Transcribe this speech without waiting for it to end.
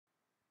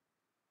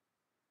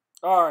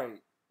All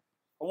right,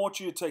 I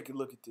want you to take a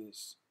look at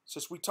this.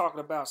 Since we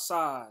talking about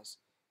size,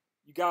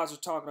 you guys are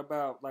talking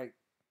about like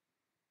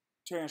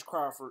Terrence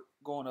Crawford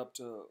going up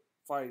to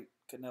fight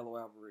Canelo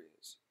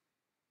Alvarez.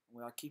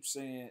 When I keep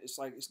saying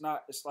it's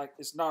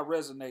not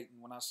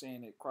resonating when I'm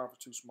saying that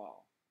Crawford's too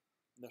small.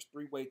 And there's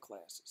three weight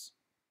classes.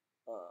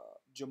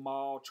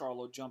 Jermall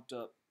Charlo jumped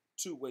up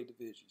two weight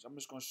divisions. I'm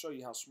just going to show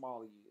you how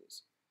small he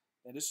is.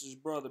 And this is his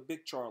brother,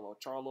 Big Charlo.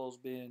 Charlo's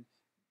been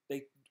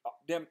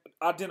them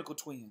identical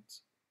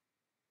twins.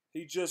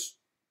 He just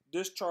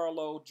this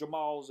Charlo,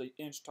 Jermall's an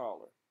inch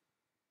taller.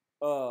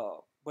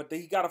 But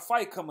he got a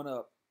fight coming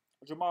up.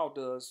 Jermall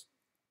does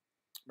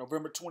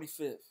November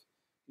 25th.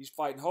 He's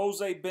fighting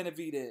Jose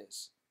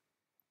Benavidez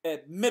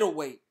at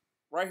middleweight,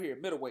 right here,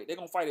 middleweight. They're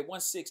gonna fight at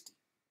 160.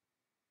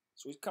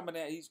 So he's coming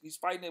at he's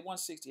fighting at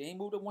 160. He ain't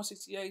moved at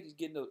 168. He's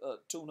getting a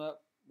tune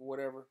up or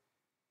whatever.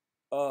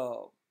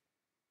 Now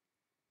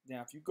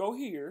if you go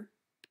here,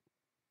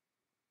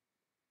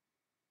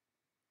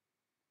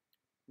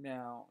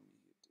 now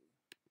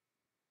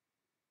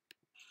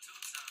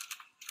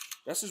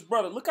that's his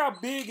brother. Look how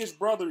big his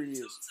brother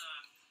is.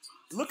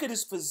 Look at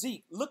his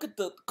physique. Look at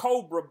the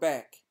cobra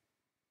back.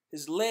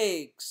 His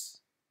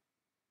legs.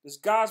 This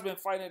guy's been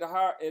fighting at a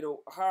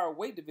higher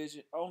weight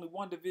division, only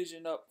one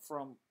division up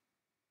from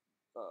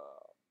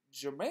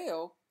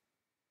Jermell,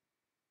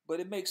 but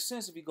it makes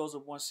sense if he goes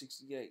up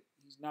 168.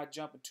 He's not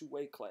jumping two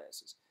weight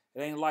classes.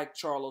 It ain't like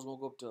Charlo's gonna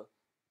go up to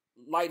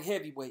light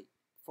heavyweight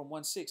from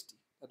 160.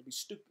 That'd be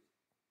stupid.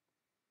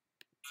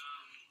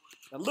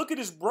 Now look at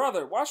his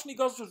brother. Watch when he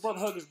goes to his brother,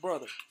 hug his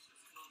brother.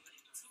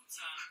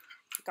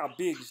 Look how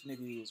big this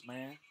nigga is,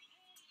 man. Look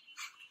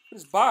at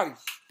his body.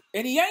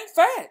 And he ain't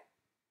fat.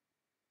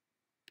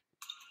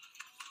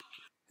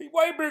 He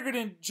way bigger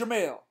than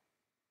Jermell.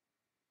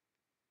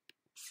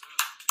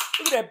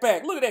 Look at that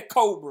back. Look at that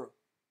cobra.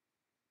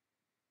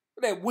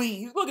 Look at that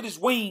wings. Look at his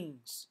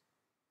wings.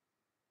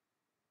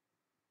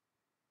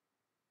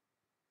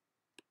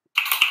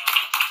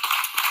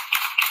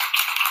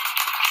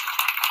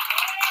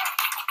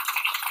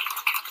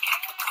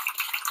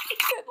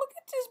 Look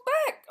at his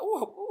back.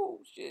 Oh,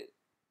 shit.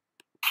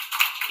 I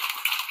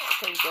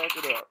can't back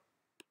it up.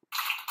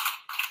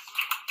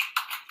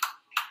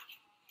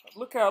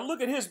 Look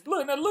at his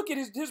brother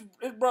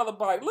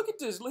body. Look at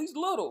this. He's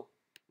little.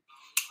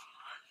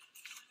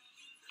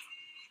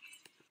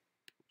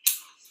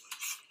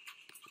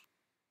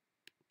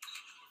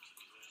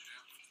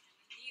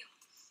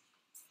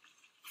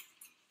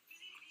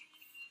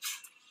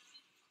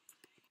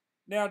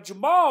 Now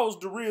Jermall's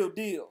the real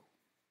deal.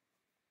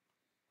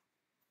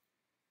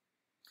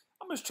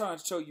 I'm just trying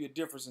to show you a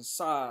difference in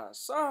size.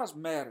 Size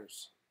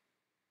matters.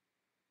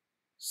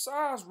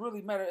 Size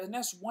really matters, and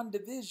that's one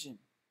division.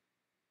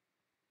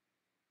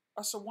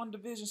 That's a one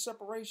division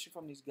separation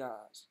from these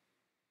guys.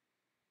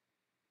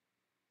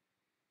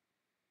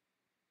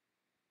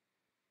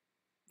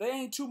 They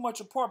ain't too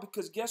much apart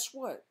because guess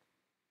what?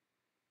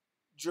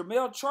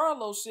 Jermall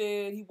Charlo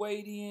said he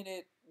weighed in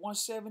at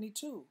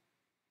 172.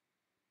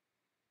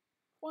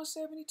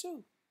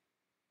 172.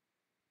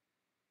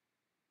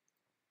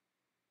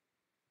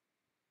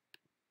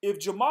 If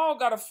Jermall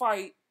got a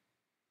fight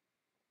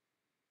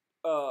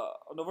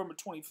on November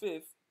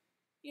 25th,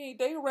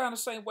 they around the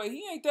same weight.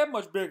 He ain't that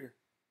much bigger.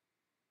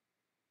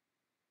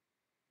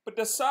 But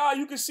the size,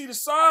 you can see the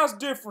size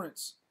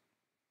difference.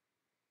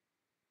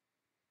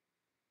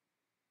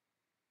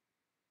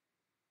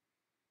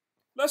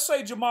 Let's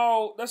say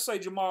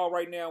Jermall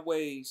right now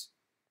weighs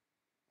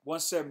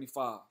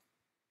 175.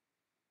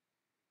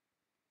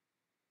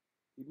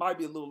 He might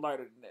be a little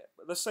lighter than that,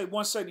 but let's say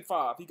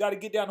 175. He got to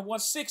get down to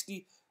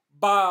 160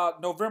 by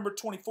November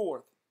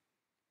 24th.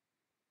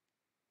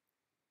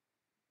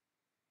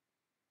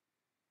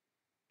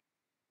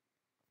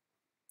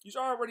 He's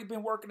already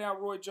been working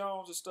out Roy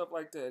Jones and stuff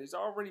like that. He's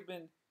already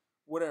been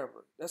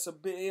whatever. That's a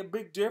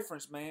big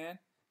difference, man.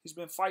 He's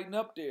been fighting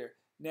up there.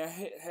 Now,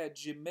 had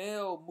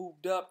Jermall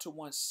moved up to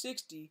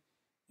 160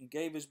 and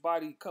gave his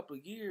body a couple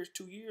of years,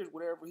 2 years,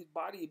 whatever, his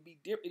body would be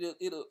different.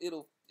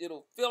 It'll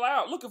fill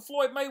out. Look at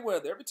Floyd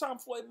Mayweather. Every time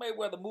Floyd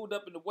Mayweather moved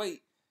up in the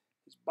weight,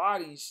 his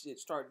body and shit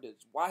started to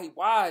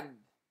widen.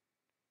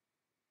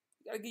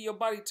 You gotta give your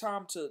body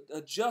time to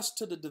adjust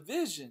to the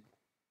division.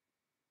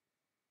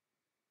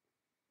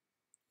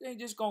 You ain't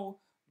just gonna.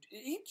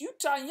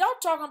 Y'all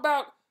talking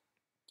about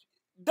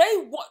they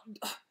want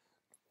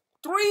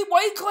 3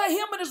 weight class.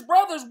 Him and his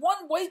brothers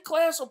 1 weight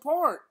class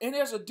apart, and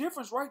there's a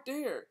difference right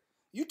there.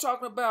 You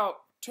talking about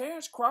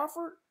Terrence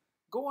Crawford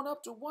going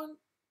up to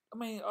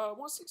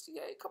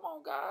 168? Come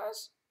on,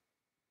 guys.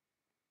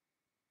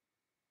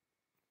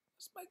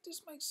 Let's make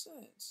this make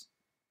sense.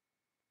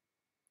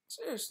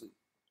 Seriously.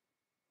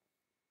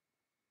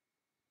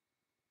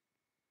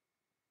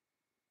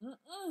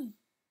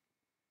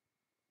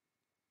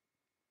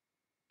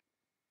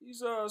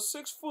 He's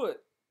 6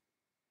 foot.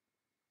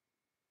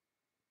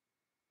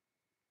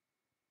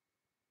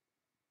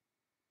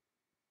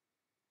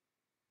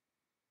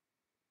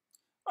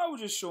 I was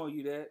just showing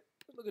you that.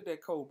 Look at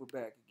that cobra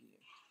back again.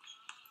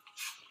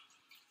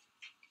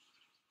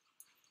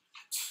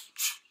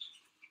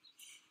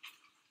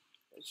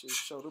 That shit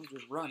showed him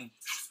just running.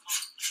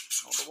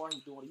 I don't know why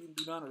he doing it. He didn't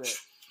do none of that.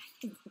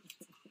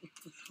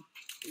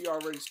 He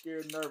already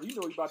scared and nervous. You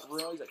know he about to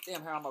run. He's like,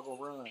 damn, how am I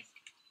gonna run?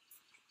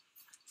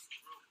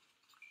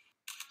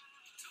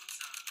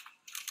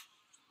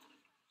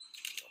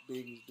 How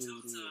big this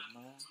dude is,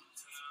 man.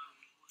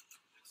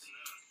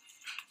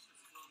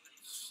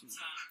 Shit.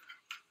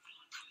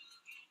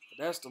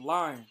 But that's the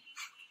Lion.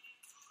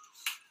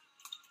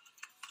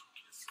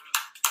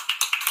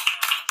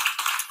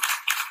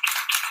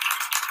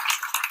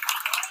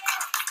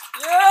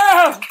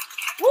 Yeah!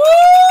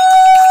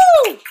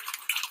 Woo!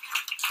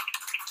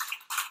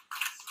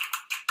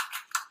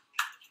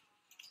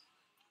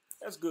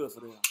 That's good for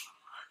them.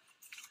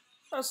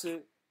 That's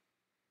it.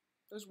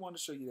 I just wanted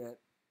to show you that.